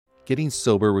Getting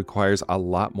sober requires a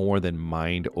lot more than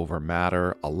mind over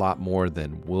matter, a lot more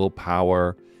than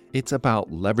willpower. It's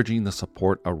about leveraging the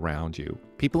support around you.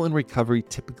 People in recovery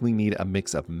typically need a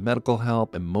mix of medical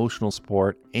help, emotional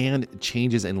support, and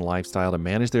changes in lifestyle to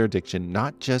manage their addiction,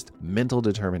 not just mental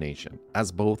determination. As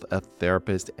both a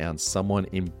therapist and someone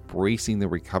embracing the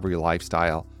recovery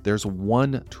lifestyle, there's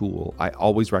one tool I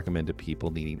always recommend to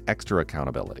people needing extra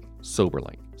accountability: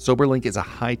 SoberLink. SoberLink is a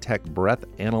high-tech breath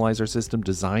analyzer system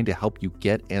designed to help you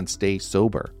get and stay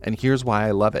sober. And here's why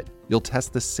I love it. You'll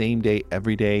test the same day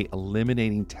every day,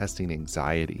 eliminating testing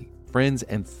anxiety. Friends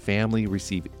and family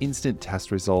receive instant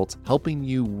test results, helping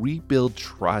you rebuild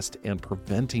trust and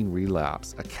preventing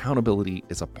relapse. Accountability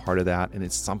is a part of that, and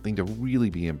it's something to really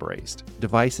be embraced.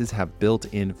 Devices have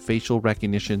built-in facial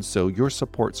recognition, so your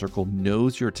support circle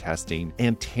knows you're testing,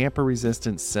 and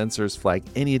tamper-resistant sensors flag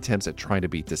any attempts at trying to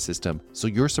beat the system, so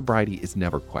your sobriety is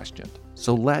never questioned.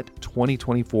 So let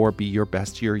 2024 be your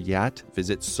best year yet.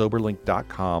 Visit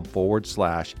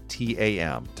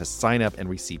soberlink.com/TAM to sign up and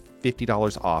receive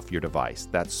 $50 off your device.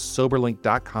 That's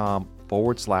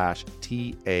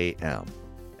soberlink.com/TAM.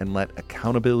 And let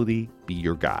accountability be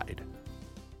your guide.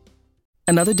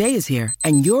 Another day is here,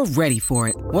 and you're ready for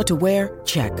it. What to wear?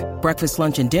 Check. Breakfast,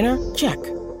 lunch, and dinner? Check.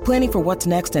 Planning for what's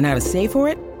next and how to save for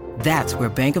it? That's where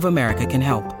Bank of America can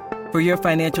help. For your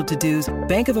financial to-dos,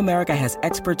 Bank of America has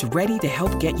experts ready to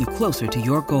help get you closer to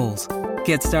your goals.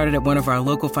 Get started at one of our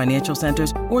local financial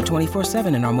centers or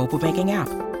 24/7 in our mobile banking app.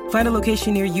 Find a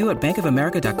location near you at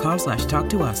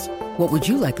bankofamerica.com/talktous. What would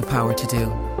you like the power to do?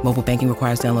 Mobile banking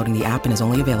requires downloading the app and is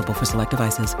only available for select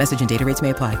devices. Message and data rates may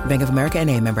apply. Bank of America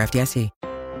N.A., member FDIC.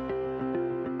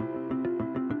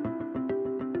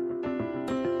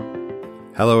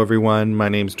 Hello, everyone. My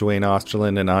name's Dwayne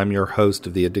Osterland, and I'm your host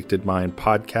of the Addicted Mind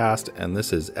podcast, and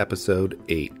this is episode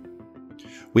 8.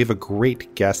 We have a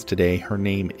great guest today. Her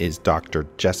name is Dr.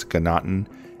 Jessica Naughton,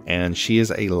 and she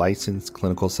is a licensed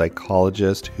clinical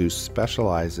psychologist who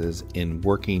specializes in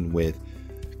working with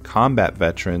combat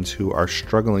veterans who are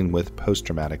struggling with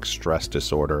post-traumatic stress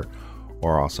disorder,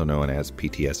 or also known as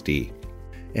PTSD.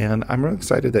 And I'm really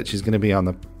excited that she's going to be on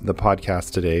the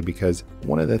podcast today, because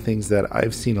one of the things that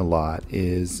I've seen a lot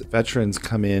is veterans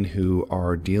come in who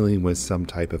are dealing with some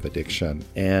type of addiction,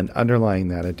 and underlying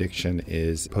that addiction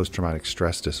is post-traumatic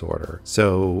stress disorder.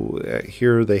 So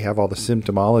here they have all the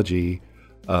symptomology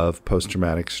of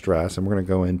post-traumatic stress, and we're going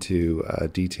to go into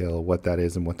detail what that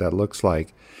is and what that looks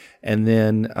like. And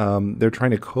then they're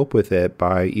trying to cope with it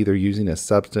by either using a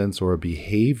substance or a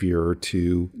behavior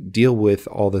to deal with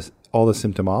all the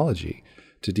symptomology,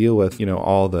 to deal with,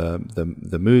 all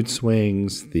the mood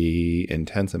swings, the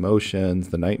intense emotions,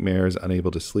 the nightmares, unable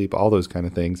to sleep, all those kind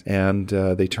of things. And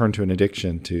they turn to an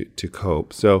addiction to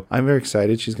cope. So I'm very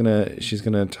excited. She's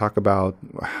gonna talk about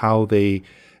how they,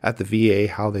 at the VA,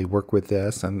 how they work with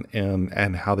this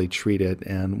and how they treat it,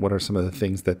 and what are some of the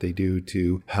things that they do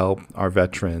to help our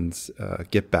veterans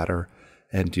get better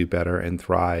and do better and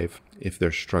thrive if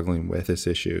they're struggling with this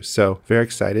issue. So very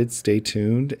excited. Stay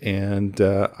tuned, and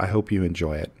I hope you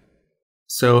enjoy it.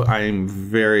 So I'm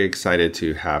very excited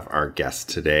to have our guest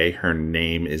today. Her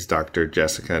name is Dr.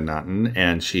 Jessica Naughton,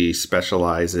 and she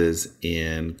specializes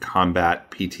in combat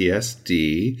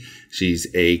PTSD. She's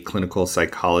a clinical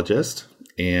psychologist,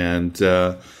 and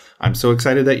I'm so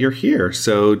excited that you're here.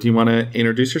 So do you want to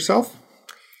introduce yourself?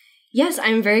 Yes,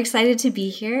 I'm very excited to be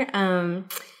here.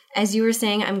 As you were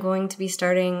saying, I'm going to be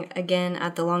starting again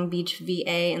at the Long Beach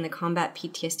VA in the Combat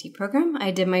PTSD program.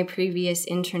 I did my previous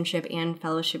internship and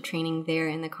fellowship training there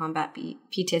in the Combat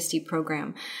PTSD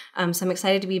program. So I'm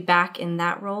excited to be back in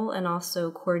that role, and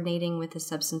also coordinating with the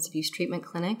Substance Abuse Treatment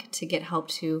Clinic to get help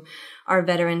to our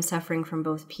veterans suffering from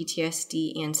both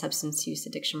PTSD and substance use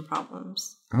addiction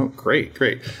problems. Oh, great.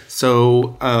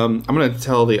 So I'm going to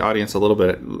tell the audience a little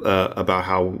bit about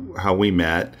how we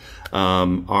met.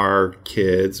 Our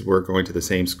kids were going to the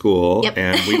same school, yep.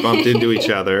 And we bumped into each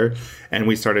other, and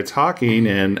we started talking,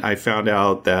 and I found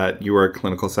out that you were a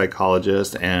clinical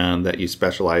psychologist and that you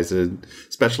specialized in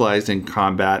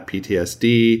combat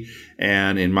PTSD.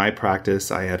 And in my practice,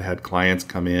 I had clients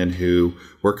come in who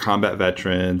were combat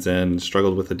veterans and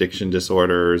struggled with addiction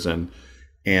disorders,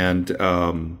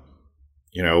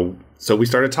 so we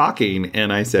started talking,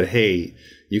 and I said, hey,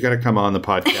 you got to come on the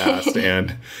podcast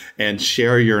and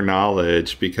share your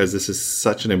knowledge, because this is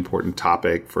such an important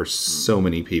topic for so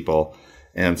many people.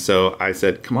 And so I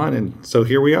said, come on. And so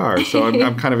here we are. So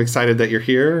I'm kind of excited that you're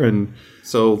here. And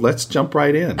so let's jump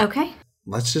right in. Okay.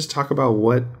 Let's just talk about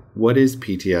what is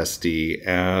PTSD,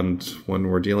 and when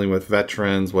we're dealing with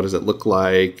veterans, what does it look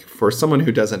like for someone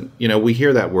who doesn't, we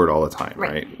hear that word all the time,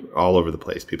 right? All over the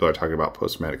place. People are talking about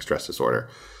post-traumatic stress disorder.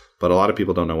 but a lot of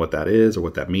people don't know what that is or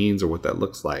what that means or what that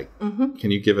looks like.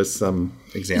 Can you give us some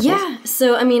examples? Yeah.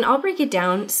 So, I mean, I'll break it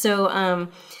down. So,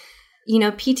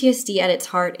 PTSD at its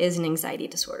heart is an anxiety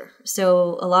disorder.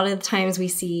 So a lot of the times we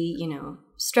see,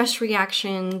 stress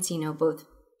reactions, both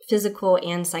physical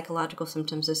and psychological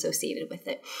symptoms associated with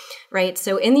it, right?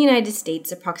 So in the United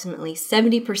States, approximately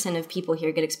 70% of people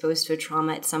here get exposed to a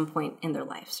trauma at some point in their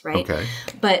lives, right? Okay.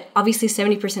 But obviously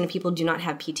 70% of people do not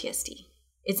have PTSD.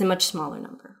 It's a much smaller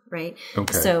number, right?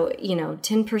 Okay. So,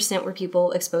 10% were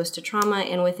people exposed to trauma,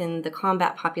 and within the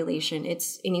combat population,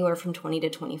 it's anywhere from 20 to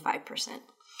 25%.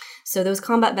 So those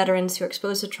combat veterans who are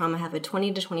exposed to trauma have a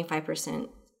 20 to 25%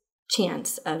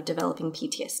 chance of developing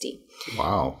PTSD.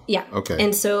 Wow. Yeah. Okay.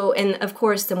 And of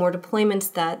course, the more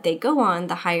deployments that they go on,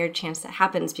 the higher chance that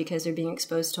happens because they're being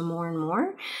exposed to more and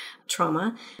more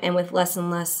trauma and with less and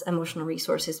less emotional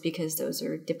resources because those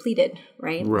are depleted,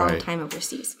 right? Long time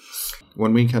overseas.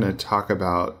 When we kind of talk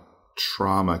about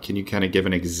trauma, can you kind of give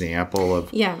an example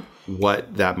of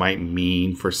what that might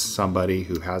mean for somebody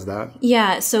who has that?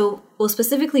 Yeah. So,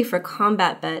 specifically for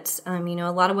combat vets, a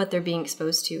lot of what they're being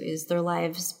exposed to is their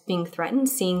lives being threatened,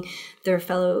 seeing their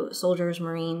fellow soldiers,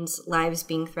 Marines' lives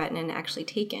being threatened and actually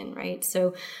taken, right?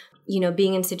 So,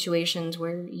 being in situations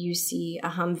where you see a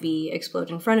Humvee explode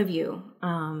in front of you,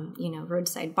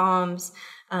 roadside bombs,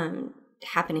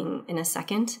 happening in a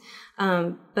second,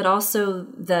 but also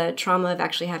the trauma of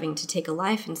actually having to take a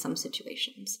life in some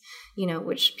situations,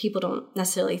 which people don't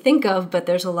necessarily think of, but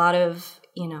there's a lot of,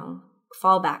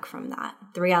 fallback from that,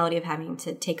 the reality of having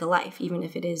to take a life, even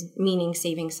if it is meaning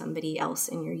saving somebody else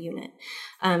in your unit.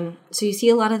 So you see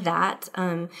a lot of that.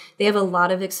 They have a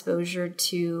lot of exposure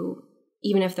to,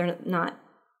 even if they're not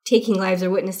taking lives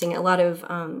or witnessing a lot of,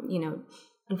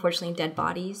 unfortunately, dead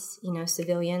bodies,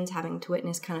 civilians having to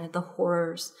witness kind of the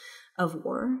horrors of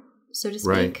war, so to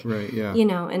speak. Right, yeah.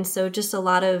 And so just a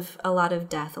lot of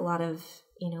death, a lot of,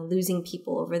 losing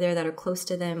people over there that are close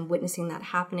to them, witnessing that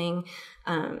happening,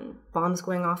 bombs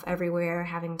going off everywhere,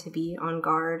 having to be on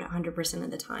guard 100%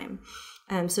 of the time.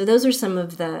 So those are some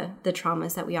of the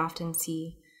traumas that we often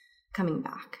see coming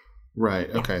back. Right,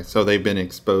 yeah. Okay. So they've been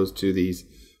exposed to these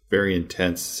very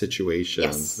intense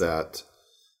situations that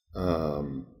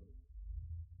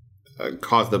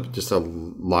cause them just a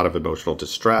lot of emotional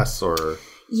distress or...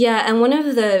 Yeah, and one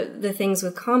of the things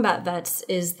with combat vets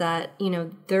is that,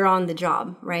 they're on the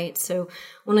job, right? So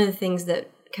one of the things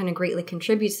that kind of greatly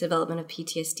contributes to the development of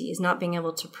PTSD is not being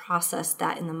able to process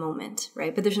that in the moment,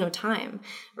 right? But there's no time,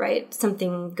 right?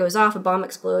 Something goes off, a bomb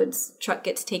explodes, truck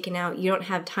gets taken out. You don't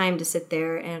have time to sit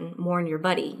there and mourn your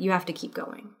buddy. You have to keep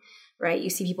going, right? You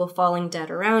see people falling dead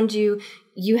around you.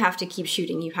 You have to keep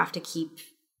shooting. You have to keep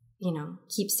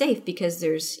safe because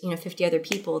there's, 50 other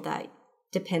people that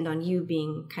depend on you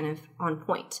being kind of on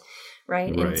point,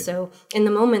 right? And so in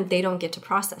the moment, they don't get to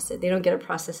process it. They don't get to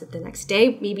process it the next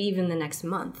day, maybe even the next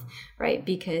month, right?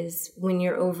 Because when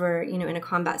you're over, in a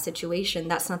combat situation,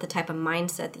 that's not the type of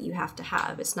mindset that you have to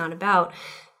have. It's not about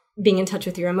being in touch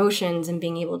with your emotions and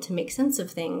being able to make sense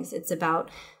of things. It's about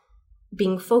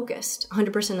being focused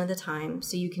 100% of the time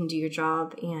so you can do your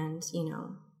job and,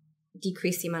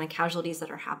 decrease the amount of casualties that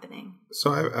are happening.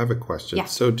 So I have a question. Yeah.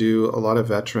 So do a lot of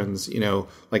veterans,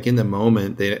 like in the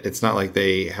moment, it's not like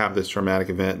they have this traumatic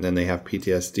event and then they have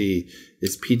PTSD.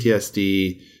 Is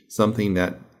PTSD something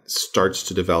that starts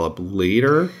to develop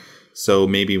later? So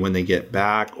maybe when they get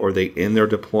back or they end their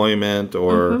deployment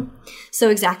or... So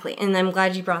exactly. And I'm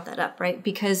glad you brought that up, right?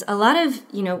 Because a lot of,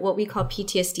 what we call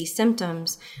PTSD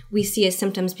symptoms, we see as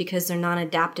symptoms because they're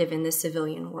non-adaptive in the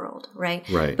civilian world, right?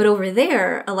 Right. But over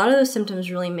there, a lot of those symptoms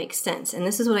really make sense. And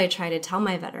this is what I try to tell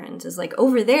my veterans is like,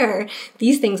 over there,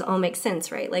 these things all make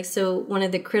sense, right? Like, so one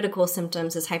of the critical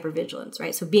symptoms is hypervigilance,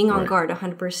 right? So being on guard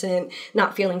 100%,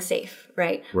 not feeling safe,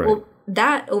 right? Well,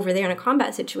 that over there in a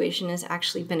combat situation is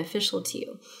actually beneficial to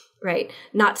you, right?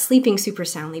 Not sleeping super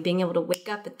soundly, being able to wake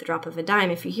up at the drop of a dime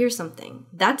if you hear something,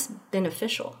 that's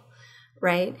beneficial,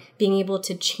 right? Being able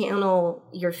to channel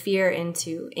your fear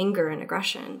into anger and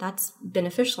aggression, that's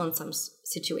beneficial in some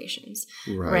situations,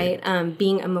 right?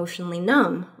 Being emotionally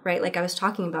numb, right? Like I was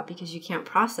talking about, because you can't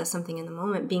process something in the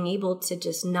moment, being able to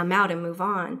just numb out and move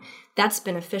on, that's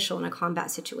beneficial in a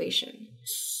combat situation.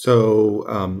 So,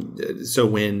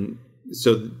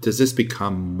 So does this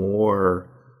become more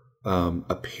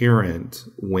apparent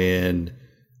when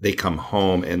they come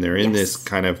home and they're in this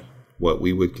kind of what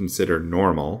we would consider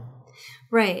normal?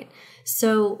 Right.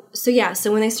 So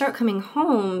when they start coming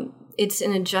home, it's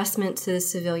an adjustment to the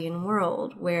civilian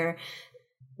world where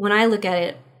when I look at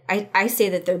it, I say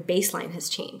that their baseline has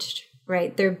changed,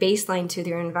 right? Their baseline to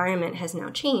their environment has now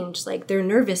changed. Like their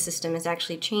nervous system has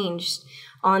actually changed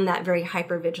on that very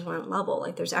hypervigilant level.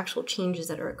 Like there's actual changes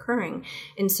that are occurring.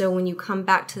 And so when you come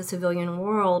back to the civilian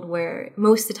world where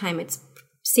most of the time it's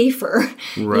safer,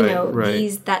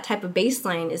 that type of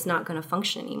baseline is not going to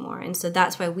function anymore. And so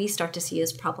that's why we start to see it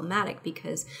as problematic,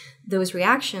 because those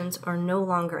reactions are no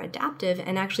longer adaptive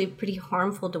and actually pretty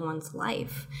harmful to one's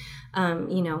life.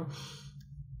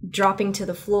 Dropping to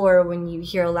the floor when you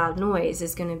hear a loud noise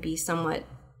is going to be somewhat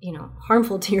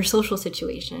harmful to your social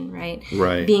situation, right?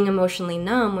 Right. Being emotionally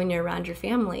numb when you're around your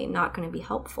family, not going to be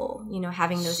helpful.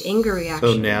 Having those anger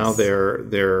reactions. So now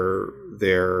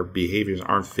their behaviors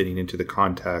aren't fitting into the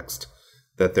context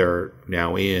that they're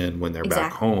now in when they're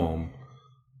back home.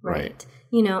 Right.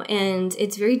 And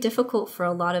it's very difficult for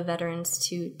a lot of veterans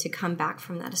to come back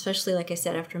from that, especially, like I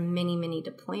said, after many, many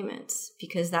deployments,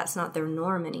 because that's not their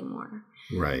norm anymore.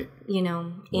 Right.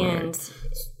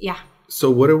 Yeah. So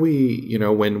what do we,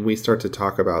 when we start to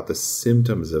talk about the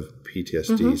symptoms of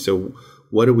PTSD, so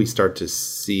what do we start to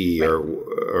see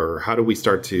or how do we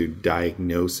start to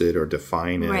diagnose it or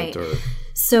define it? Right.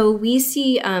 So we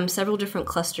see several different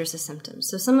clusters of symptoms.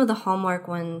 So some of the hallmark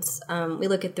ones, we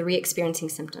look at the re-experiencing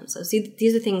symptoms. So see,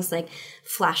 these are things like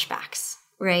flashbacks,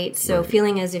 right? So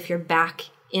feeling as if you're back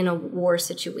in a war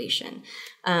situation.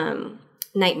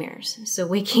 Nightmares. So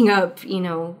waking up,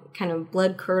 kind of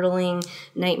blood-curdling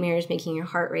nightmares, making your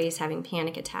heart race, having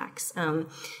panic attacks,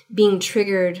 being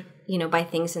triggered, by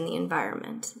things in the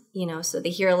environment. So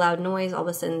they hear a loud noise, all of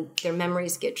a sudden their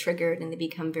memories get triggered and they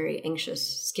become very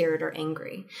anxious, scared, or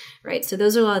angry, right? So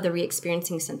those are a lot of the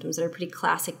re-experiencing symptoms that are pretty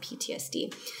classic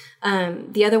PTSD.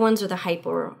 The other ones are the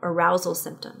hyperarousal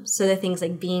symptoms. So the things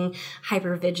like being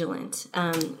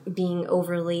hypervigilant, being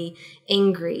overly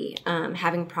angry,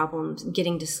 having problems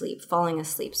getting to sleep, falling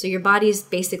asleep. So your body's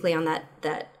basically on that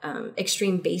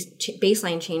extreme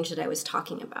baseline change that I was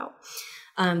talking about.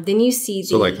 Then you see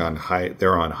they're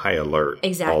on high alert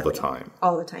all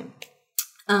the time.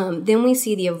 Then we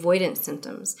see the avoidance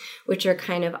symptoms, which are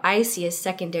kind of, I see as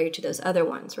secondary to those other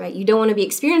ones, right? You don't want to be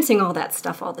experiencing all that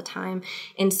stuff all the time.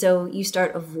 And so you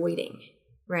start avoiding,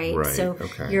 right? So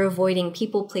you're avoiding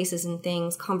people, places, and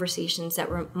things, conversations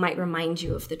that might remind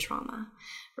you of the trauma,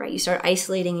 right? You start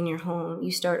isolating in your home.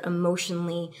 You start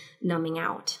emotionally numbing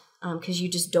out because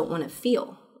you just don't want to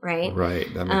feel, right?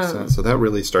 Right. That makes sense. So that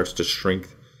really starts to shrink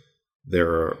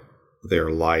their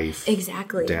life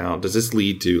down. Does this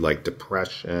lead to like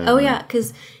depression? Oh yeah,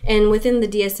 and within the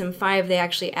DSM-5 they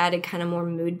actually added kind of more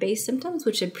mood-based symptoms,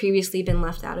 which had previously been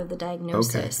left out of the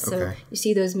diagnosis. So you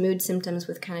see those mood symptoms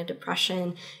with kind of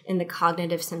depression and the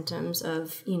cognitive symptoms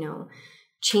of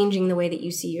changing the way that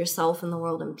you see yourself and the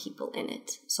world and people in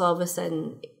it. So all of a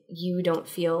sudden you don't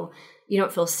feel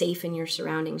safe in your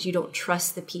surroundings. You don't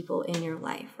trust the people in your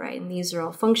life, right? And these are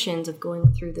all functions of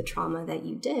going through the trauma that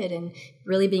you did and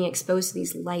really being exposed to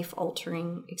these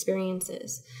life-altering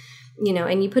experiences.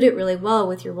 And you put it really well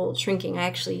with your world shrinking. I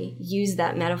actually use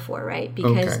that metaphor, right?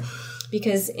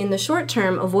 Because in the short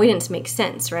term, avoidance makes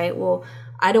sense, right? Well,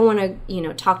 I don't want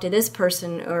to, talk to this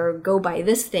person or go buy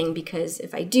this thing because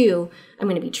if I do, I'm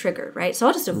going to be triggered, right? So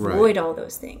I'll just avoid all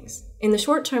those things. In the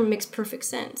short term, it makes perfect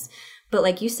sense. But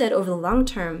like you said, over the long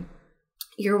term,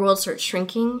 your world starts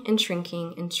shrinking and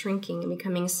shrinking and shrinking and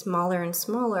becoming smaller and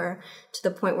smaller to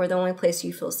the point where the only place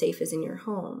you feel safe is in your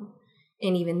home.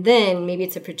 And even then, maybe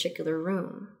it's a particular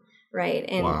room, right?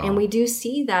 And we do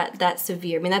see that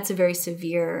severe. I mean, that's a very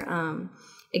severe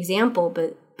example,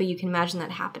 but you can imagine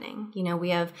that happening. We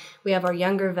have our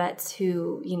younger vets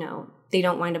who, they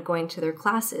don't wind up going to their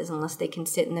classes unless they can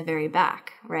sit in the very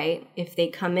back, right? If they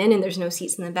come in and there's no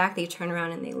seats in the back, they turn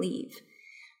around and they leave,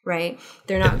 right?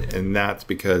 They're not, and that's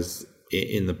because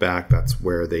in the back, that's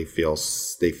where they feel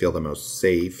the most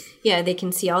safe. Yeah, they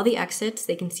can see all the exits.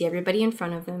 They can see everybody in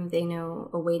front of them. They know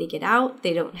a way to get out.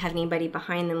 They don't have anybody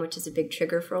behind them, which is a big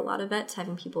trigger for a lot of vets,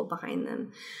 having people behind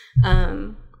them.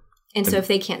 And so if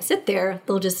they can't sit there,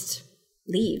 they'll just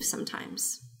leave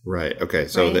sometimes. Right. Okay.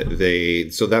 So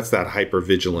so that's that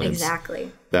hypervigilance.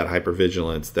 Exactly. That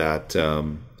hypervigilance that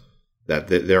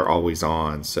they're always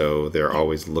on. So they're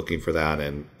always looking for that,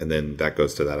 and then that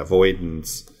goes to that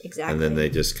avoidance. Exactly. And then they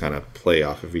just kind of play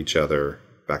off of each other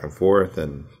back and forth,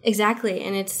 and exactly.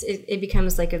 And it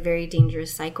becomes like a very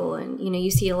dangerous cycle. And you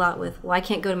see a lot with, well, I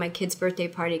can't go to my kid's birthday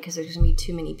party because there's going to be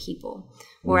too many people.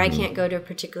 Or I can't go to a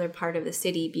particular part of the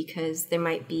city because there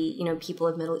might be, people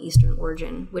of Middle Eastern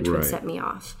origin, which would set me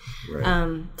off.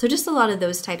 Right. So just a lot of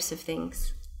those types of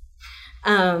things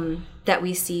that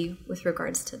we see with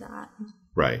regards to that.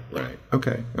 Right. Right.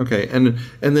 Okay. And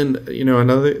then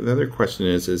the other question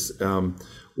is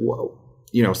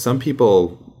some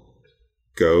people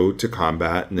go to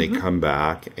combat and they come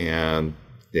back and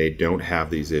they don't have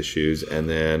these issues, and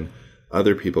then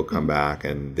other people come back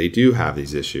and they do have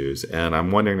these issues. And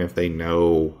I'm wondering if they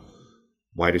know,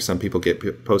 why do some people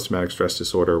get post-traumatic stress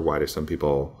disorder? Why do some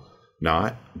people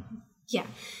not? Yeah.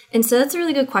 And so that's a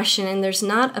really good question. And there's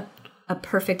not a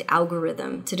perfect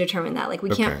algorithm to determine that. Like we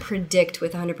can't predict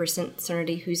with 100%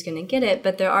 certainty who's going to get it,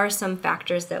 but there are some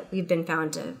factors that we've been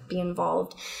found to be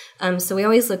involved. So we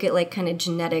always look at like kind of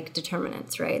genetic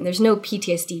determinants, right? And there's no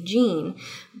PTSD gene,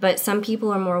 but some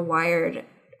people are more wired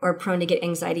or prone to get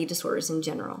anxiety disorders in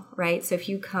general, right? So if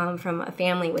you come from a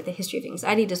family with a history of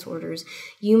anxiety disorders,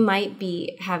 you might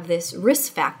have this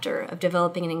risk factor of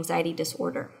developing an anxiety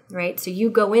disorder, right? So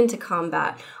you go into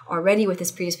combat already with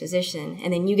this predisposition,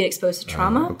 and then you get exposed to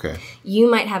trauma, you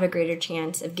might have a greater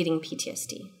chance of getting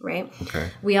PTSD, right?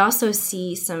 Okay. We also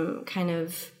see some kind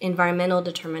of environmental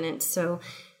determinants. So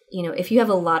if you have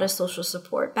a lot of social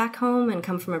support back home and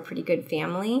come from a pretty good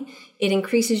family, it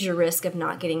increases your risk of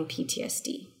not getting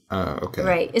PTSD. Okay.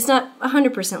 Right. It's not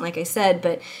 100% like I said,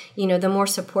 but, the more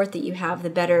support that you have, the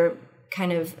better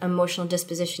kind of emotional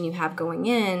disposition you have going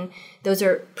in. Those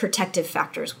are protective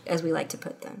factors, as we like to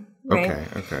put them. Right?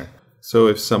 Okay. So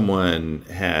if someone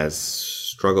has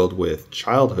struggled with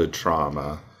childhood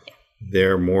trauma,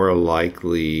 they're more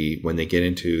likely, when they get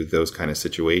into those kind of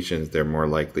situations, they're more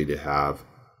likely to have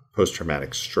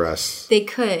post-traumatic stress. They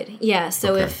could, yeah.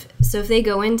 So if they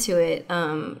go into it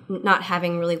not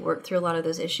having really worked through a lot of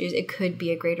those issues, it could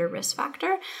be a greater risk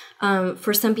factor.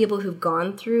 For some people who've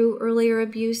gone through earlier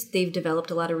abuse, they've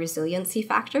developed a lot of resiliency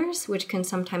factors, which can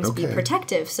sometimes be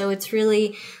protective. So it's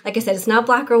really, like I said, it's not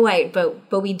black or white,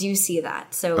 but we do see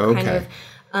that. So kind of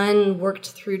unworked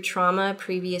through trauma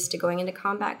previous to going into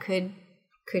combat could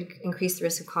increase the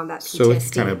risk of combat PTSD. So it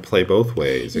can kind of play both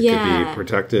ways. It could be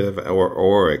protective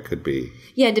or it could be...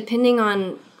 Yeah, depending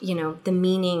on, the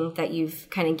meaning that you've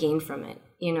kind of gained from it,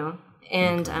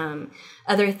 And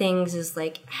other things is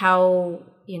like how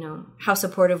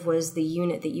supportive was the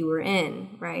unit that you were in,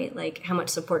 right? Like how much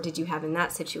support did you have in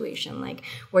that situation? Like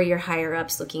were your higher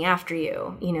ups looking after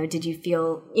you? Did you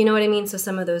feel, you know what I mean? So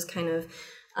some of those kind of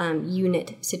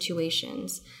unit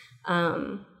situations.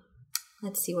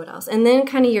 Let's see what else. And then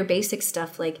kind of your basic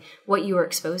stuff, like what you were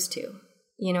exposed to.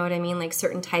 You know what I mean? Like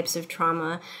certain types of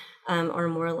trauma are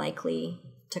more likely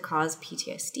to cause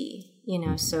PTSD,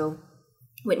 So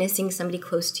witnessing somebody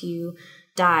close to you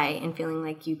die and feeling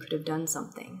like you could have done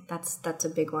something, that's a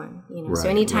big one, Right, so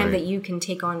anytime that you can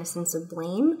take on a sense of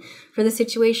blame for the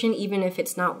situation, even if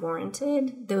it's not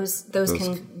warranted, those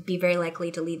can be very likely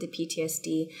to lead to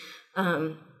PTSD.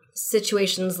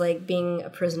 Situations like being a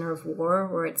prisoner of war,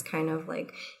 where it's kind of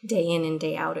like day in and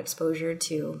day out exposure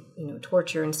to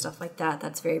torture and stuff like that,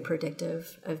 that's very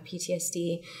predictive of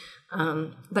PTSD.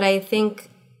 But I think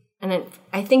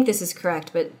this is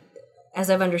correct, but as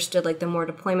I've understood, like the more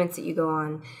deployments that you go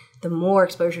on, the more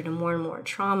exposure to more and more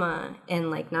trauma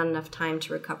and like not enough time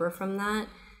to recover from that,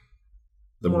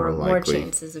 the more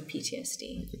chances of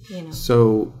PTSD.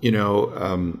 So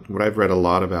what I've read a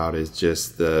lot about is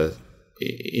just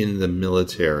in the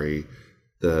military,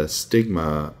 the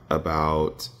stigma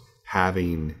about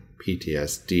having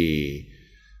PTSD.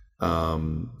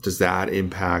 Does that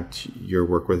impact your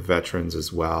work with veterans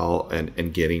as well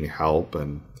and getting help?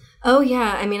 And oh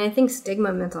yeah, I mean, I think stigma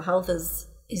in mental health is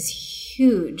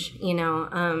huge.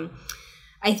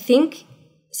 I think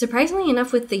surprisingly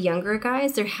enough, with the younger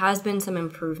guys, there has been some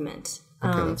improvement.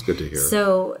 Okay, that's good to hear.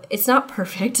 So it's not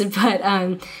perfect, but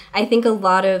I think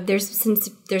since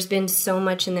there's been so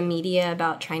much in the media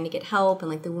about trying to get help and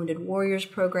like the Wounded Warriors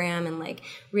program and like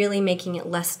really making it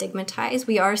less stigmatized,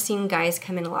 we are seeing guys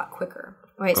come in a lot quicker,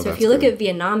 right? So if you look at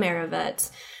Vietnam era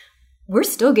vets, we're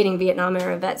still getting Vietnam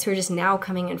era vets who are just now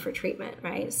coming in for treatment,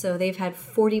 right? So they've had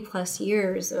 40 plus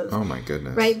years of, oh my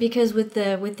goodness, right? Because with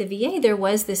the VA, there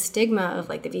was this stigma of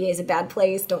like the VA is a bad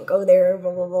place, don't go there,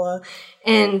 blah blah blah,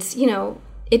 and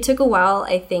it took a while,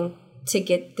 I think, to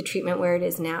get the treatment where it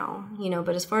is now,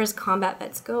 But as far as combat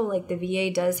vets go, like the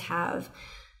VA does have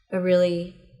a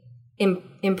really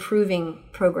improving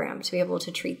program to be able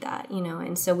to treat that,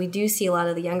 and so we do see a lot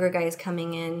of the younger guys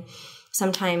coming in.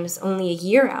 Sometimes only a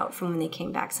year out from when they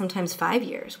came back, sometimes 5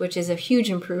 years, which is a huge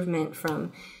improvement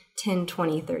from 10,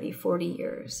 20, 30, 40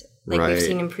 years like we've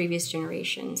seen in previous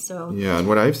generations. So yeah, and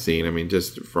what I've seen, I mean,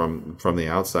 just from the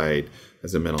outside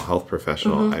as a mental health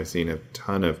professional, I've seen a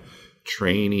ton of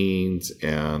trainings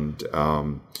and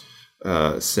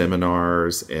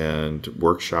seminars and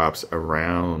workshops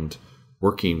around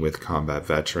working with combat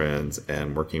veterans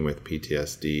and working with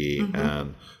PTSD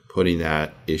and putting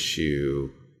that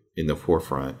issue in the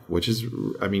forefront, which is,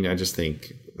 I mean, I just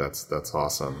think That's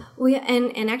awesome. Well, yeah,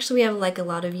 and actually we have like a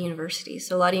lot of universities.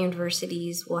 So a lot of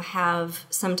universities will have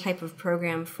some type of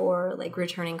program for like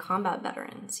returning combat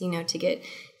veterans, to get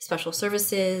special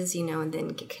services, and then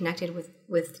get connected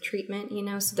with treatment,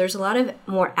 So there's a lot of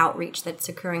more outreach that's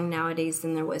occurring nowadays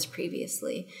than there was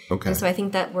previously. Okay. And so I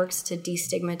think that works to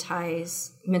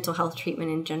destigmatize mental health treatment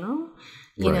in general,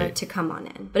 to come on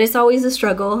in. But it's always a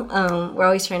struggle. We're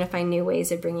always trying to find new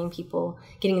ways of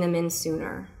getting them in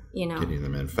sooner. Getting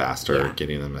them in faster,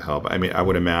 getting them help. I mean, I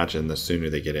would imagine the sooner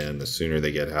they get in, the sooner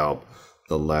they get help,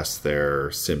 the less their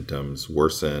symptoms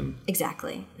worsen.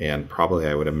 Exactly. And probably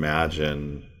I would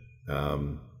imagine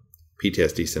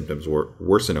PTSD symptoms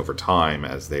worsen over time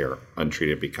as they are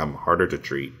untreated, become harder to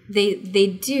treat.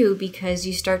 They do, because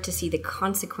you start to see the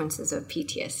consequences of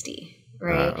PTSD.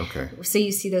 Right. Okay. So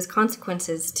you see those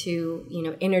consequences to,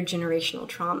 intergenerational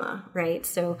trauma, right?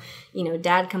 So,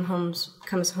 dad comes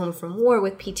home from war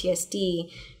with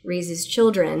PTSD, raises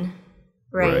children,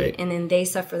 right? And then they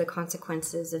suffer the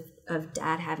consequences of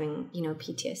dad having,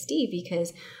 PTSD,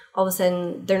 because all of a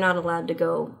sudden they're not allowed to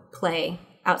go play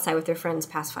outside with their friends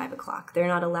past 5 o'clock. They're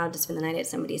not allowed to spend the night at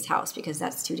somebody's house because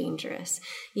that's too dangerous.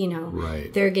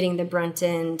 Right. They're getting the brunt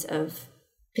end of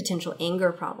potential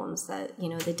anger problems that,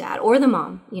 the dad or the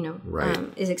mom,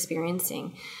 is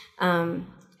experiencing.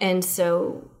 And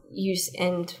so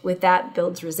and with that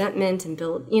builds resentment and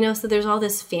so there's all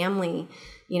this family,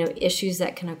 issues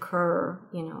that can occur,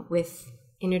 with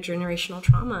intergenerational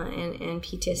trauma and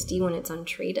PTSD when it's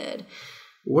untreated.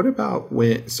 What about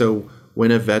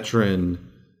when a veteran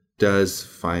does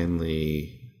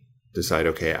finally decide,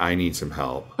 okay, I need some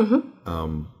help,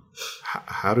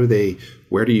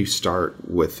 where do you start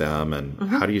with them, and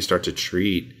how do you start to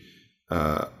treat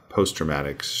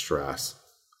post-traumatic stress?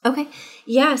 Okay.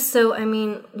 Yeah. So, I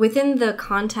mean, within the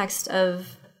context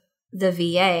of the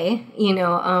VA,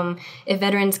 if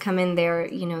veterans come in there,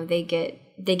 they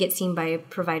get seen by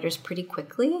providers pretty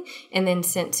quickly and then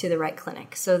sent to the right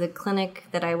clinic. So the clinic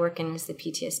that I work in is the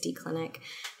PTSD clinic.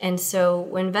 And so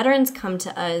when veterans come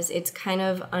to us, it's kind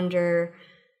of under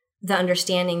the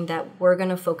understanding that we're going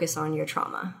to focus on your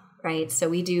trauma, right? So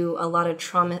we do a lot of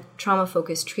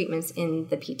trauma-focused treatments in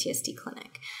the PTSD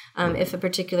clinic. If a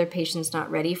particular patient's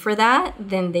not ready for that,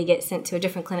 then they get sent to a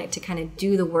different clinic to kind of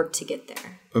do the work to get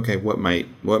there. Okay, what might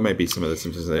be some of the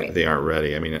symptoms that they aren't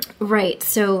ready? I mean, right.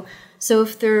 So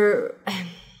if they're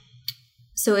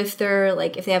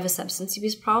like, if they have a substance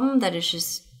abuse problem that is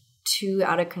just too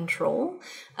out of control,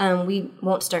 we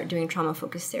won't start doing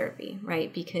trauma-focused therapy,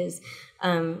 right? Because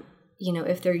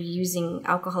if they're using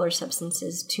alcohol or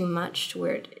substances too much to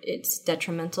where it's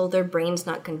detrimental, their brain's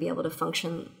not going to be able to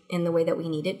function in the way that we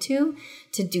need it to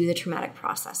do the traumatic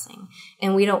processing.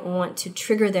 And we don't want to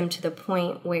trigger them to the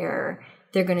point where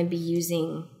they're going to be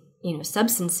using,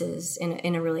 substances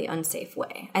in a really unsafe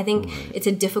way. I think it's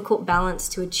a difficult balance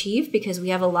to achieve, because we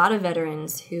have a lot of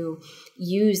veterans who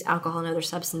use alcohol and other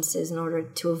substances in order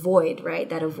to avoid, right?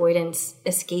 That avoidance,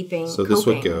 escaping, So this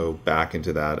would go back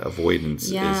into that avoidance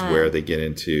is where they get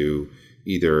into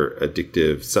either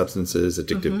addictive substances,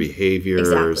 addictive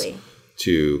behaviors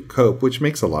to cope, which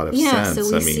makes a lot of sense.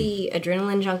 So we see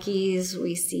adrenaline junkies,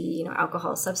 we see,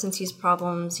 alcohol, substance use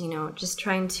problems, just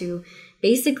trying to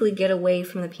basically get away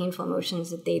from the painful emotions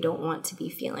that they don't want to be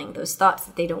feeling, those thoughts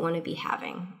that they don't want to be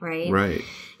having, right? Right.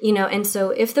 And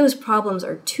so if those problems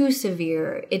are too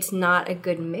severe, it's not a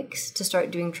good mix to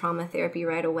start doing trauma therapy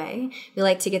right away. We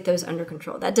like to get those under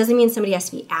control. That doesn't mean somebody has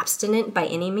to be abstinent by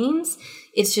any means.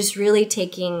 It's just really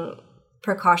taking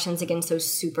precautions against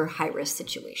those super high-risk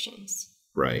situations.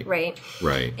 Right.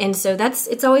 And so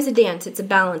it's always a dance. It's a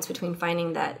balance between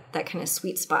finding that kind of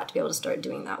sweet spot to be able to start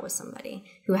doing that with somebody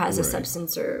who has a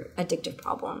substance or addictive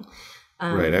problem.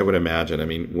 Right. I would imagine. I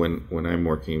mean, when I'm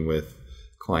working with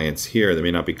clients here, they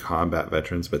may not be combat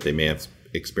veterans, but they may have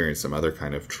experienced some other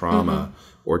kind of trauma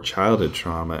or childhood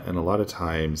trauma. And a lot of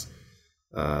times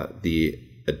the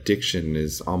addiction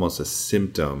is almost a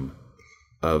symptom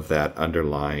of that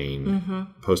underlying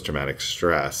post-traumatic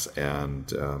stress.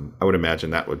 And I would imagine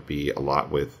that would be a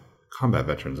lot with combat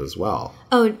veterans as well.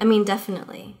 Oh, I mean,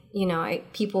 definitely.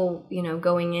 People,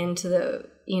 going into the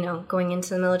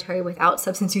military without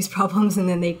substance use problems, and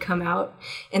then they come out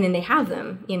and then they have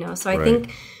them, So I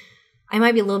think I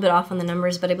might be a little bit off on the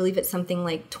numbers, but I believe it's something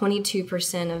like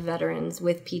 22% of veterans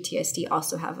with PTSD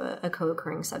also have a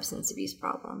co-occurring substance abuse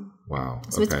problem. Wow.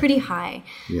 So it's pretty high.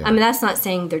 Yeah. I mean, that's not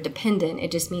saying they're dependent.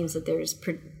 It just means that there's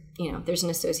an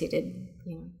associated,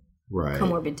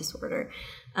 comorbid disorder.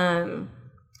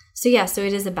 So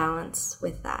it is a balance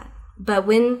with that. But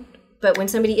when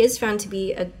somebody is found to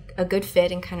be a good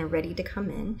fit and kind of ready to come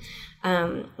in.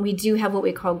 We do have what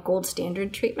we call gold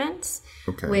standard treatments,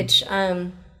 which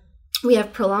we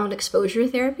have prolonged exposure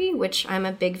therapy, which I'm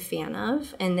a big fan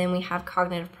of, and then we have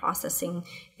cognitive processing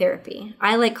therapy.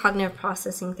 I like cognitive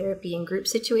processing therapy in group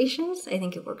situations. I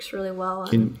think it works really well.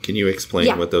 Can you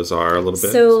explain what those are a little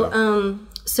bit?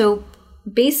 So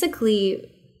basically,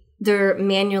 they're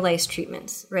manualized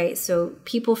treatments, right? So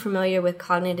people familiar with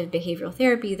cognitive behavioral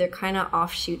therapy, they're kind of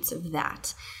offshoots of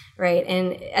that, right?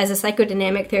 And as a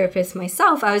psychodynamic therapist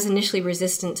myself, I was initially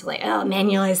resistant to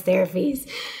manualized therapies.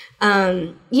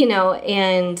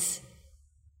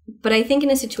 But I think in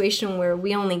a situation where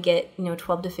we only get,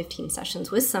 12 to 15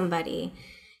 sessions with somebody,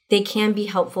 they can be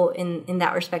helpful in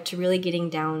that respect to really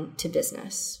getting down to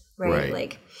business, right?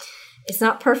 Like, it's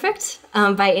not perfect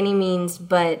by any means,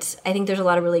 but I think there's a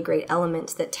lot of really great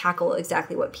elements that tackle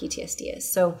exactly what PTSD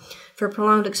is. So for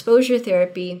prolonged exposure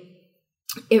therapy,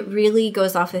 it really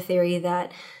goes off the theory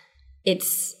that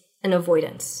it's an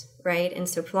avoidance, right? And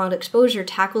so prolonged exposure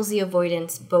tackles the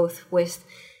avoidance both with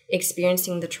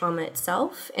experiencing the trauma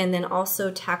itself and then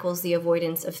also tackles the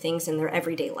avoidance of things in their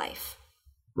everyday life,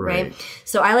 right?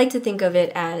 So I like to think of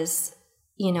it as,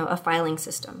 a filing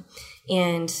system.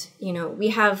 And, we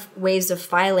have ways of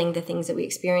filing the things that we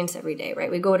experience every day,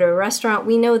 right? We go to a restaurant,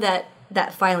 we know that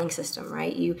filing system,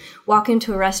 right? You walk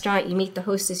into a restaurant, you meet the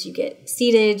hostess, you get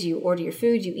seated, you order your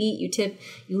food, you eat, you tip,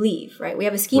 you leave, right? We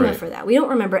have a schema for that. We don't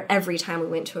remember every time we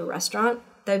went to a restaurant.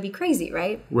 That would be crazy,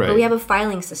 right? But we have a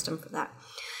filing system for that.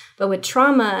 But with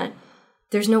trauma,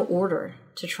 there's no order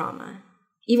to trauma.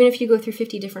 Even if you go through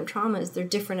 50 different traumas, they're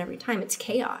different every time. It's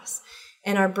chaos.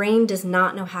 And our brain does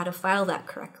not know how to file that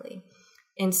correctly.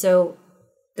 And so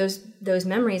those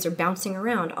memories are bouncing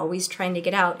around, always trying to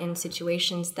get out in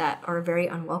situations that are very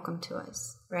unwelcome to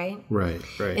us, right? Right.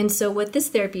 And so what this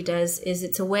therapy does is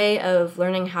it's a way of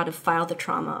learning how to file the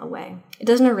trauma away. It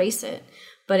doesn't erase it,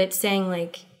 but it's saying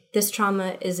this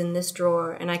trauma is in this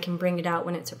drawer and I can bring it out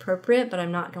when it's appropriate, but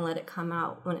I'm not going to let it come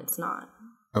out when it's not.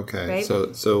 Okay.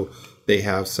 Right? So they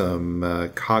have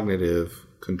some cognitive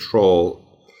control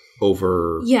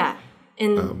over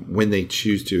and when they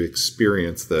choose to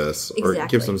experience this, or it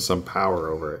gives them some power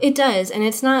over it. It does. And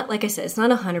it's not, like I said, it's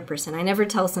not 100%. I never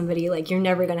tell somebody you're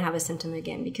never going to have a symptom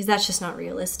again because that's just not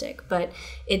realistic. But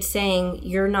it's saying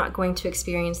you're not going to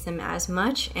experience them as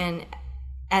much and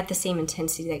at the same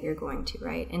intensity that you're going to,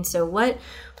 right? And so what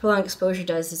prolonged exposure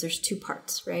does is there's two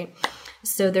parts, right?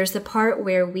 So there's the part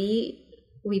where we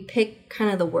pick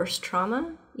kind of the worst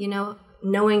trauma,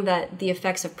 knowing that the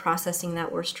effects of processing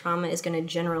that worst trauma is going to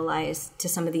generalize to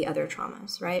some of the other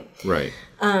traumas, right? Right.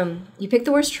 You pick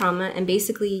the worst trauma and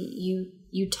basically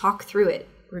you talk through it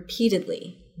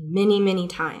repeatedly, many, many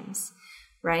times,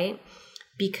 right?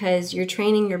 Because you're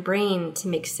training your brain to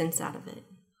make sense out of it.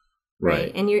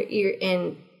 Right. And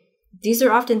and these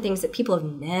are often things that people have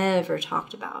never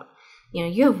talked about.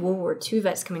 You have World War II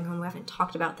vets coming home who haven't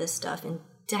talked about this stuff in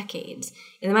decades.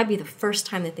 And it might be the first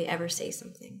time that they ever say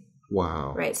something.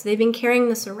 Wow. Right. So they've been carrying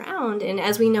this around. And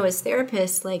as we know as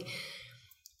therapists,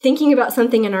 thinking about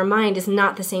something in our mind is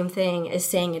not the same thing as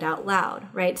saying it out loud,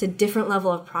 right? It's a different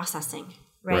level of processing.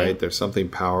 Right. There's something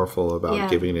powerful about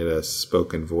giving it a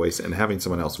spoken voice and having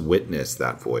someone else witness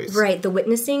that voice. Right. The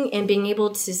witnessing and being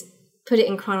able to put it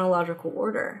in chronological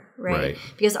order, right?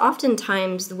 Because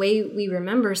oftentimes the way we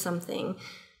remember something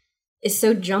is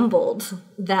so jumbled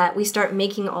that we start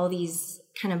making all these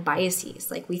kind of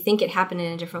biases. We think it happened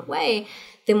in a different way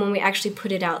than when we actually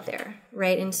put it out there,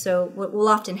 right? And so what will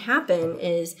often happen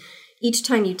is each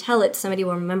time you tell it, somebody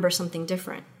will remember something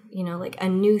different. A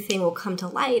new thing will come to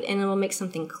light and it'll make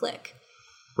something click.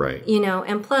 Right.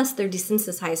 And plus they're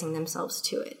desensitizing themselves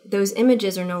to it. Those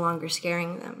images are no longer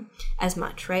scaring them as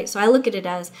much, right? So I look at it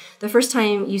as the first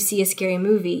time you see a scary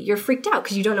movie, you're freaked out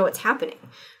because you don't know what's happening,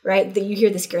 right? You hear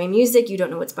the scary music, you don't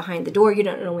know what's behind the door, you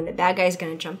don't know when the bad guy is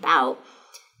going to jump out.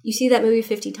 You see that movie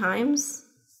 50 times,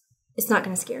 it's not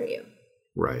going to scare you.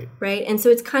 Right. Right? And so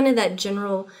it's kind of that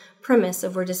general premise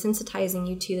of we're desensitizing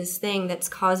you to this thing that's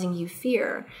causing you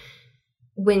fear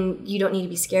when you don't need to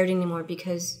be scared anymore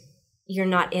because you're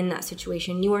not in that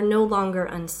situation. You are no longer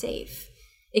unsafe.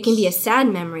 It can be a sad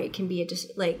memory. It can be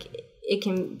it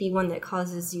can be one that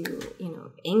causes you,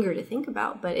 anger to think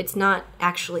about, but it's not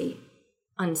actually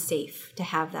unsafe to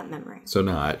have that memory. So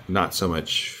not so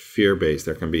much fear-based.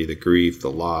 There can be the grief,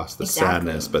 the loss, the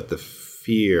sadness, but the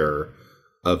fear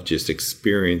of just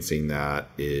experiencing that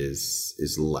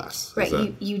is less.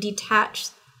 Right. You detach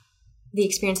the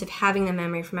experience of having the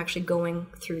memory from actually going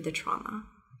through the trauma.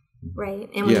 right?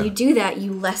 And when you do that,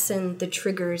 you lessen the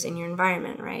triggers in your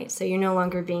environment, right? So you're no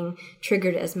longer being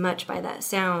triggered as much by that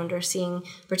sound or seeing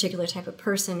a particular type of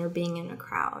person or being in a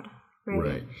crowd,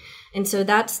 right? And so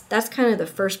that's kind of the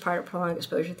first part of prolonged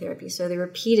exposure therapy. So the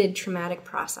repeated traumatic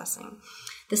processing.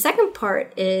 The second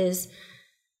part is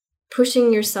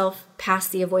pushing yourself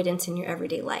past the avoidance in your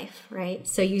everyday life, right?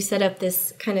 So you set up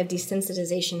this kind of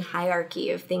desensitization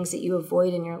hierarchy of things that you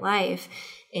avoid in your life,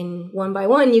 and one by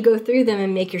one you go through them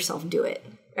and make yourself do it,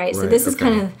 right? So this is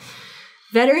kind of,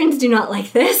 veterans do not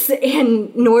like this,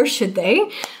 and nor should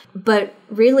they. But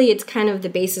really, it's kind of the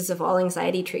basis of all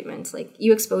anxiety treatments. Like,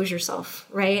 you expose yourself,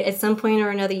 right? At some point or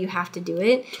another, you have to do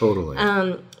it. Totally.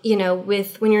 You know,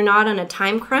 when you're not on a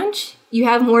time crunch, you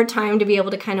have more time to be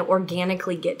able to kind of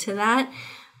organically get to that.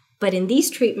 But in these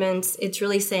treatments, it's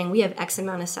really saying we have X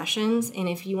amount of sessions, and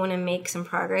if you want to make some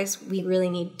progress, we really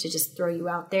need to just throw you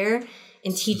out there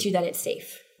and teach you that it's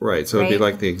safe. Right. So it'd be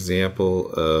like the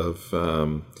example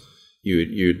of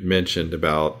you'd mentioned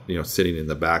about, you know, sitting in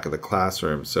the back of the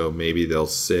classroom. So maybe they'll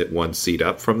sit one seat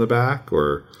up from the back,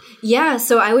 or yeah.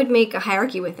 So I would make a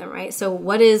hierarchy with them, right? So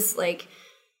what is, like,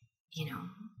 you know,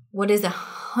 what is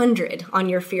 100 on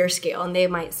your fear scale? And they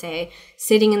might say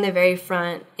sitting in the very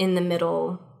front, in the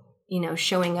middle, you know,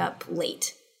 showing up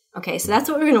late. Okay, so that's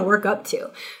what we're going to work up to,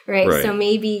 right? So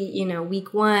maybe, you know,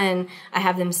 week 1, I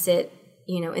have them sit,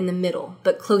 you know, in the middle,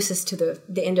 but closest to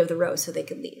the end of the row so they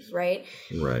could leave, right?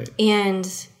 Right. And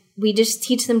we just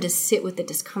teach them to sit with the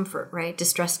discomfort, right?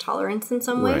 Distress tolerance in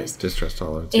some ways. Right, distress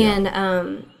tolerance,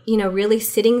 And, you know, really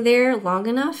sitting there long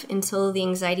enough until the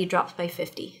anxiety drops by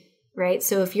 50, right?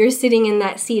 So if you're sitting in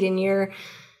that seat and you're,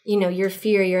 you know, your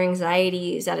fear, your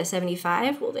anxiety is at a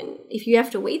 75, well, then if you have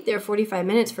to wait there 45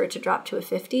 minutes for it to drop to a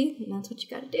 50, that's what you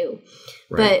got to do.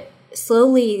 Right. But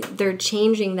slowly they're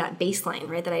changing that baseline,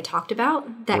 right, that I talked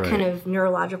about, that kind of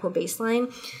neurological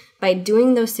baseline. By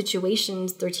doing those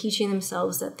situations, they're teaching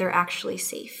themselves that they're actually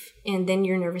safe. And then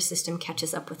your nervous system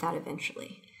catches up with that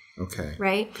eventually. Okay.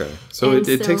 Right? Okay. So it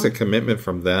takes a commitment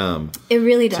from them. It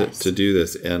really does. To do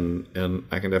this. And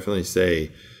I can definitely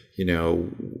say, you know,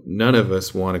 none of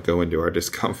us want to go into our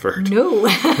discomfort. No.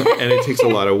 And it takes a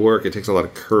lot of work. It takes a lot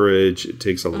of courage. It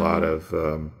takes a lot of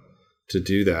to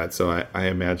do that. So I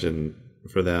imagine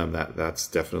for them that's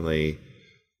definitely,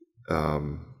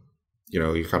 you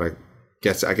know, you kind of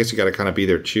I guess you got to kind of be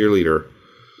their cheerleader.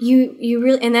 You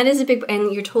really, and that is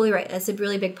and you're totally right. That's a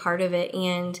really big part of it.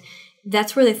 And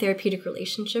that's where the therapeutic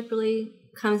relationship really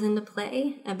comes into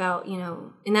play, about, you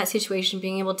know, in that situation,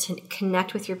 being able to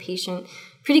connect with your patient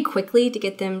pretty quickly to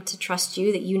get them to trust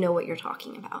you, that you know what you're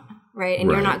talking about, right? And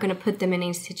you're not going to put them in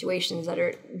any situations that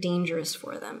are dangerous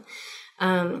for them.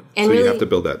 And so really, you have to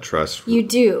build that trust. You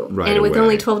do. Right and with away.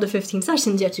 only 12 to 15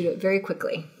 sessions, you have to do it very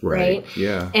quickly, right?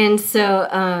 Yeah. And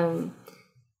so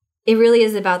it really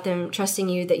is about them trusting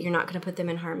you that you're not going to put them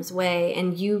in harm's way,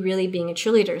 and you really being a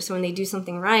cheerleader. So when they do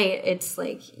something right, it's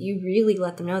like you really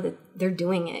let them know that they're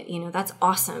doing it. You know, that's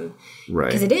awesome. Right.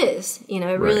 Because it is. You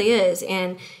know, it really is.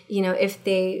 And, you know, if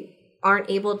they aren't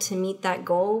able to meet that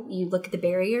goal, you look at the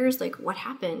barriers, like, what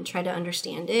happened? Try to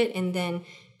understand it, and then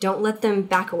don't let them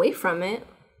back away from it.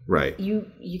 Right. You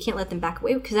can't let them back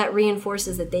away, because that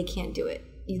reinforces that they can't do it.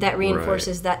 That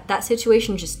reinforces that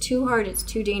situation is just too hard, it's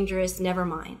too dangerous, never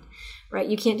mind. Right?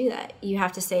 You can't do that. You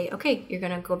have to say, okay, you're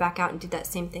going to go back out and do that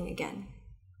same thing again.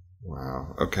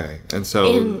 Wow. Okay. And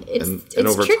so, and it's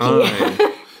over tricky.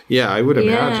 time, yeah, I would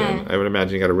imagine. I would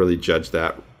imagine you got to really judge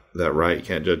that right. You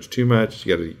can't judge too much.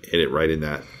 You got to hit it right in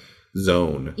that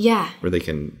zone. Yeah. Where they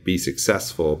can be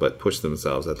successful but push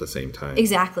themselves at the same time.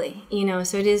 Exactly. You know,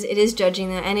 so it is judging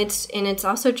that, and it's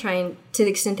also trying, to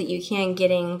the extent that you can,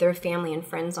 getting their family and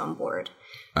friends on board.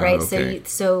 Right. Okay.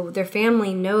 So their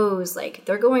family knows, like,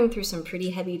 they're going through some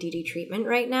pretty heavy duty treatment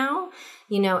right now,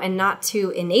 you know, and not to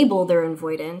enable their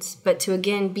avoidance, but to,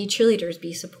 again, be cheerleaders,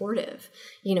 be supportive,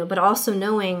 you know, but also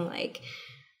knowing, like,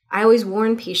 I always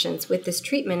warn patients with this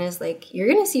treatment is, like, you're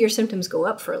going to see your symptoms go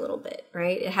up for a little bit,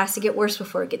 right? It has to get worse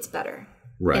before it gets better.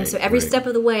 Right. And so every step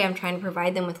of the way, I'm trying to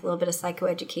provide them with a little bit of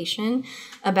psychoeducation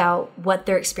about what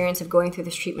their experience of going through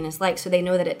this treatment is like, so they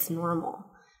know that it's normal.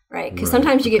 Right? Because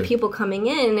sometimes you get people coming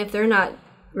in, if they're not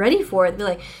ready for it, they're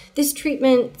like, this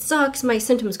treatment sucks, my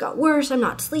symptoms got worse, I'm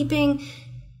not sleeping.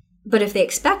 But if they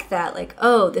expect that, like,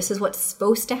 oh, this is what's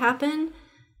supposed to happen,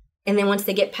 and then once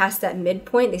they get past that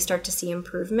midpoint, they start to see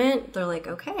improvement, they're like,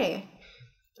 okay.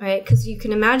 Right? Because you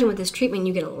can imagine with this treatment,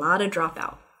 you get a lot of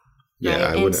dropout. Yeah,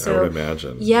 right? I would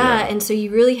imagine. Yeah, and so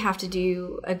you really have to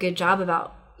do a good job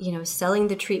about, you know, selling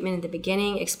the treatment at the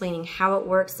beginning, explaining how it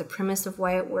works, the premise of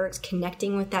why it works,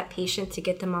 connecting with that patient to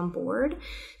get them on board,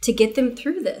 to get them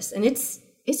through this. And it's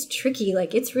it's tricky.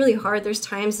 Like, it's really hard. There's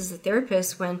times as a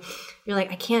therapist when you're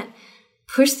like, I can't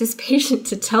push this patient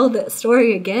to tell that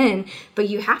story again, but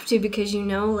you have to, because you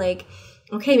know, like,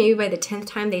 okay, maybe by the 10th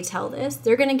time they tell this,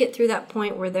 they're going to get through that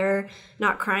point where they're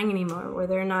not crying anymore, where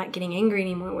they're not getting angry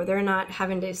anymore, where they're not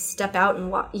having to step out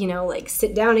and walk, you know, like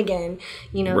sit down again,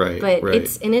 you know, but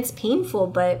it's painful.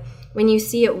 But when you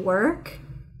see it work,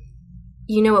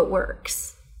 you know, it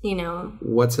works, you know.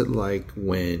 What's it like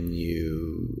when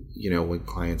when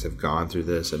clients have gone through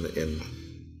this and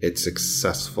it's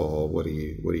successful? What do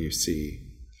you see?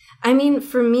 I mean,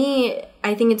 for me,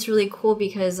 I think it's really cool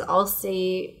because I'll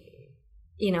say,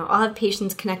 you know, I'll have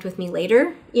patients connect with me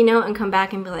later, you know, and come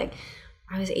back and be like,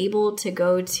 I was able to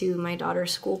go to my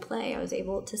daughter's school play. I was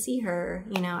able to see her,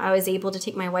 you know, I was able to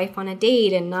take my wife on a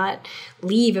date and not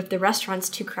leave if the restaurant's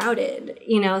too crowded,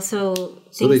 you know, so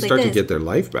they start to get their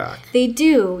life back. They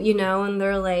do, you know, and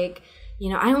they're like,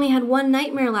 you know, I only had one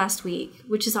nightmare last week,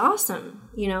 which is awesome.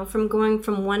 You know, from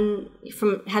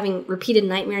having repeated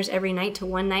nightmares every night to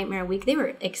one nightmare a week, they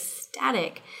were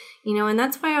ecstatic, you know, and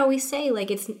that's why I always say, like,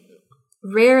 it's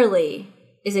rarely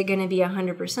is it going to be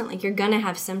 100%. Like, you're going to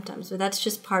have symptoms, but that's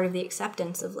just part of the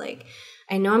acceptance of, like,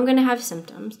 I know I'm going to have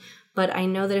symptoms, but I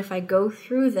know that if I go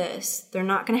through this, they're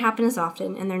not going to happen as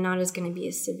often and they're not as going to be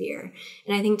as severe.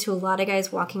 And I think to a lot of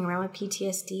guys walking around with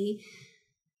PTSD,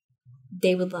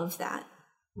 they would love that.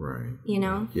 Right. You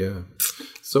know? Yeah.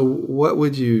 So what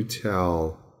would you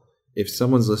tell if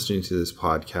someone's listening to this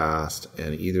podcast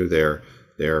and either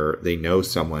they know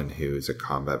someone who's a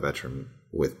combat veteran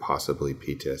with possibly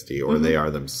PTSD or they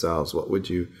are themselves, what would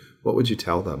you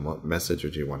tell them? What message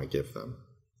would you want to give them?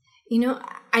 You know,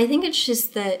 I think it's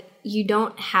just that you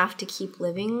don't have to keep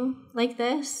living like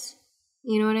this.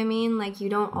 You know what I mean? Like, you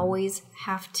don't always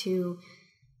have to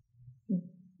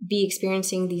be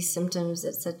experiencing these symptoms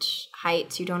at such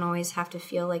heights. You don't always have to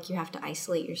feel like you have to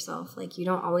isolate yourself. Like, you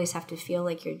don't always have to feel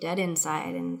like you're dead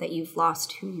inside and that you've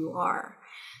lost who you are.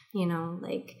 You know,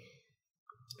 like,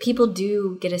 people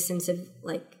do get a sense of,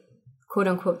 like, quote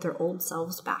unquote, their old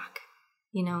selves back.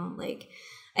 You know, like,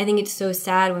 I think it's so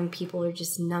sad when people are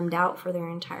just numbed out for their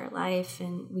entire life.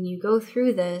 And when you go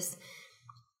through this,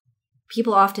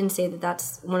 people often say that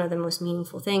that's one of the most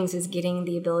meaningful things, is getting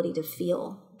the ability to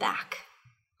feel back.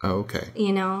 Oh, okay.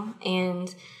 You know,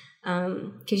 and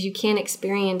because you can't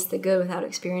experience the good without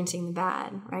experiencing the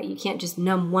bad, right? You can't just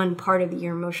numb one part of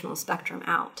your emotional spectrum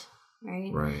out, right?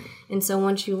 Right. And so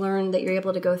once you learn that you're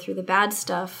able to go through the bad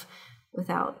stuff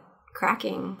without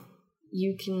cracking,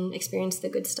 you can experience the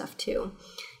good stuff too,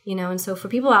 you know? And so for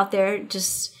people out there,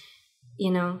 just,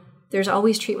 you know, there's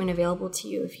always treatment available to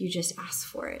you if you just ask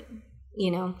for it.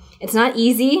 You know, it's not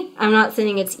easy. I'm not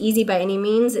saying it's easy by any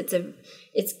means.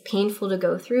 It's painful to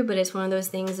go through, but it's one of those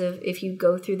things of, if you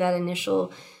go through that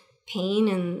initial pain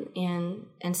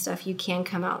and stuff, you can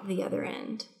come out the other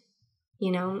end,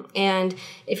 you know? And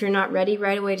if you're not ready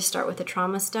right away to start with the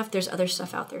trauma stuff, there's other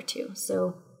stuff out there too.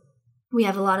 So we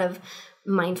have a lot of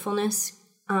mindfulness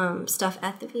stuff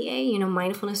at the VA, you know,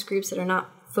 mindfulness groups that are not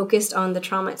focused on the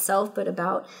trauma itself, but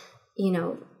about, you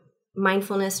know,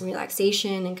 mindfulness and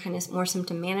relaxation and kind of more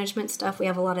symptom management stuff. We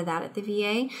have a lot of that at the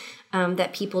VA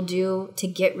that people do to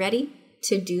get ready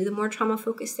to do the more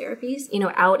trauma-focused therapies. You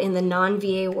know, out in the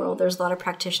non-VA world, there's a lot of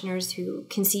practitioners who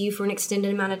can see you for an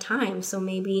extended amount of time. So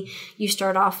maybe you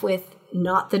start off with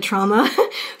not the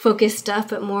trauma-focused stuff,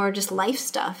 but more just life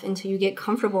stuff until you get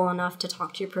comfortable enough to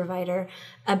talk to your provider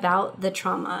about the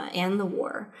trauma and the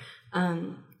war.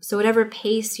 So whatever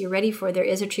pace you're ready for, there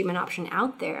is a treatment option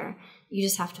out there. You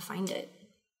just have to find it.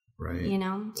 Right. You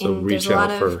know? So and reach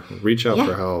out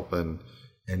for help and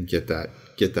get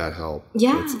that help.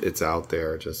 Yeah. It's out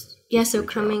there. Just so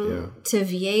coming to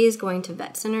VAs, going to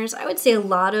vet centers, I would say a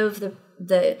lot of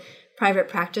the private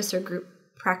practice or group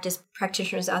practice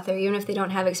practitioners out there, even if they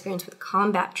don't have experience with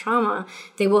combat trauma,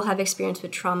 they will have experience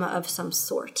with trauma of some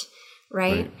sort,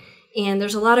 right? And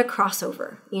there's a lot of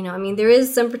crossover, you know. I mean, there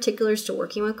is some particulars to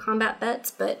working with combat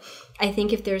vets, but I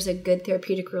think if there's a good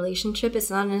therapeutic relationship, it's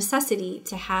not a necessity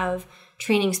to have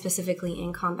training specifically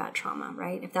in combat trauma,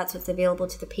 right? If that's what's available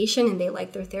to the patient and they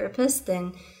like their therapist,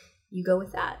 then you go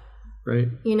with that. Right.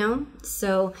 You know,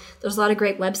 so there's a lot of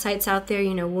great websites out there,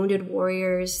 you know, Wounded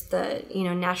Warriors, the, you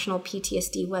know, National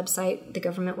PTSD website, the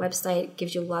government website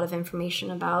gives you a lot of information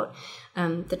about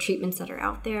the treatments that are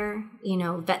out there. You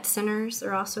know, vet centers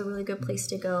are also a really good place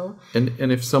to go. And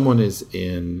if someone is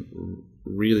in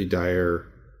really dire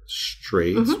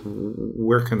straits,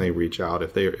 where can they reach out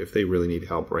if they really need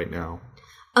help right now?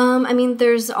 I mean,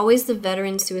 there's always the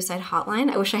veteran suicide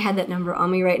hotline. I wish I had that number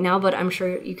on me right now, but I'm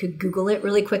sure you could Google it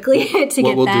really quickly to get that.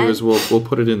 What we'll do is we'll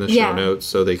put it in the show notes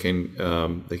so they can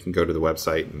go to the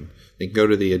website, and they can go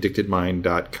to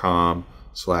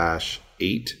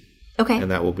theaddictedmind.com/8. Okay.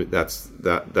 And that will be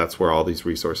that's where all these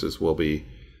resources will be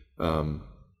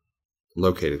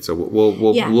located. So we'll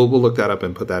look that up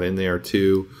and put that in there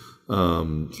too.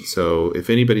 So if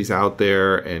anybody's out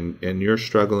there and you're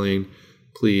struggling,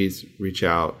 please reach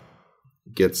out,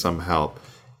 get some help.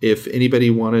 If anybody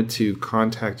wanted to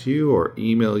contact you or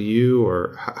email you,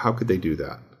 or how could they do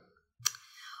that?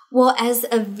 Well, as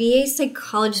a VA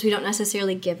psychologist, we don't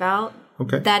necessarily give out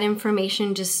that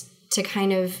information, just to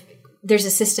kind of, there's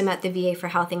a system at the VA for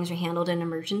how things are handled in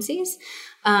emergencies,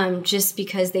 just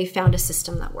because they found a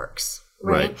system that works.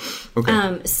 Right.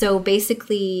 Okay. So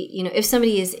basically, if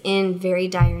somebody is in very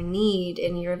dire need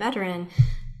and you're a veteran,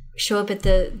 show up at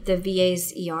the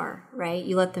VA's ER, right?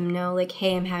 You let them know, like,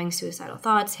 hey, I'm having suicidal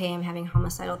thoughts. Hey, I'm having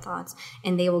homicidal thoughts.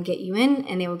 And they will get you in,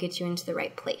 and they will get you into the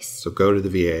right place. So go to the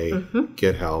VA,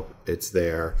 get help. It's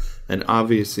there. And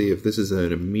obviously, if this is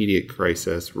an immediate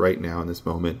crisis right now in this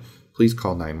moment, please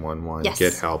call 911,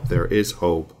 get help. There is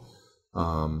hope.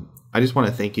 I just want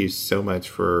to thank you so much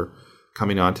for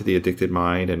coming on to The Addicted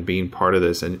Mind and being part of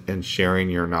this and sharing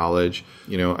your knowledge.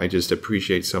 I just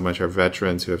appreciate so much our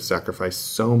veterans who have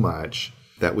sacrificed so much,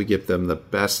 that we give them the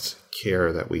best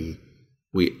care that we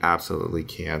absolutely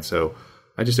can. So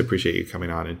I just appreciate you coming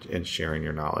on and sharing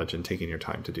your knowledge and taking your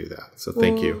time to do that. So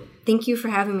thank you. Thank you for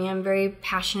having me. I'm very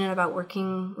passionate about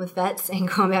working with vets and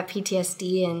combat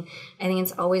PTSD, and I think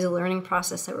it's always a learning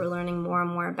process that we're learning more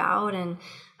and more about, and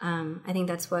I think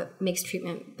that's what makes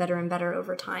treatment better and better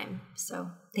over time. So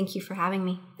thank you for having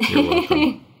me. You're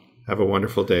welcome. Have a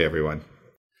wonderful day, everyone.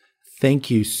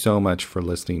 Thank you so much for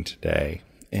listening today.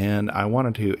 And I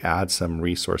wanted to add some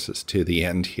resources to the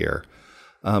end here.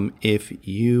 If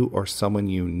you or someone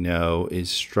you know is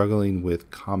struggling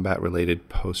with combat-related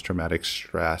post-traumatic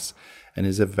stress and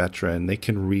is a veteran, they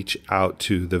can reach out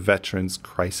to the Veterans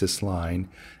Crisis Line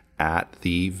at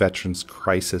the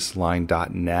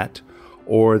veteranscrisisline.net,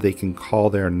 or they can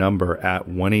call their number at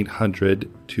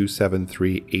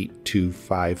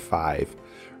 1-800-273-8255.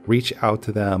 Reach out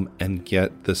to them and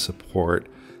get the support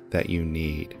that you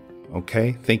need.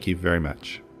 Okay? Thank you very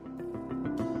much.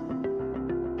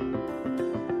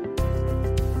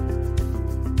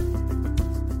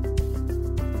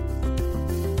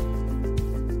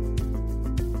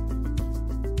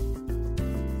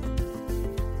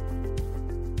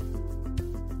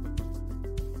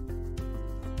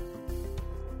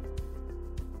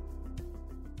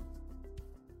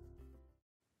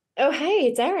 Oh, hey,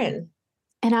 it's Erin.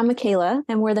 And I'm Michaela,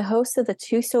 and we're the hosts of the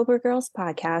Two Sober Girls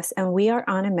podcast, and we are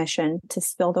on a mission to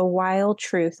spill the wild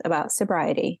truth about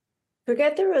sobriety.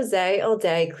 Forget the rosé all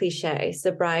day cliche.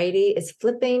 Sobriety is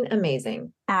flipping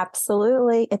amazing.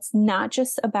 Absolutely. It's not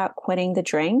just about quitting the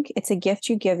drink. It's a gift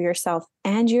you give yourself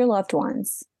and your loved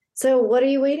ones. So what are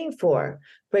you waiting for?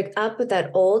 Break up with that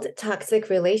old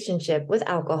toxic relationship with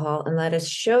alcohol and let us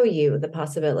show you the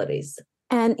possibilities.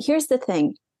 And here's the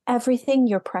thing. Everything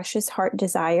your precious heart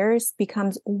desires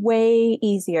becomes way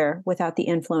easier without the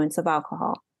influence of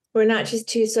alcohol. We're not just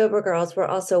two sober girls. We're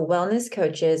also wellness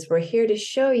coaches. We're here to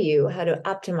show you how to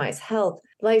optimize health,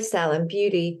 lifestyle, and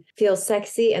beauty, feel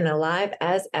sexy and alive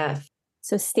as F.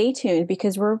 So stay tuned,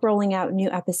 because we're rolling out new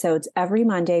episodes every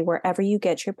Monday wherever you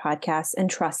get your podcasts, and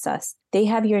trust us, they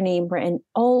have your name written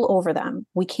all over them.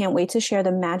 We can't wait to share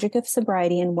the magic of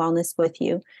sobriety and wellness with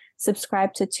you.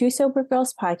 Subscribe to Two Sober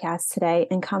Girls podcast today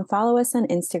and come follow us on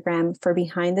Instagram for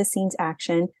behind the scenes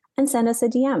action and send us a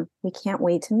DM. We can't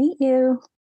wait to meet you.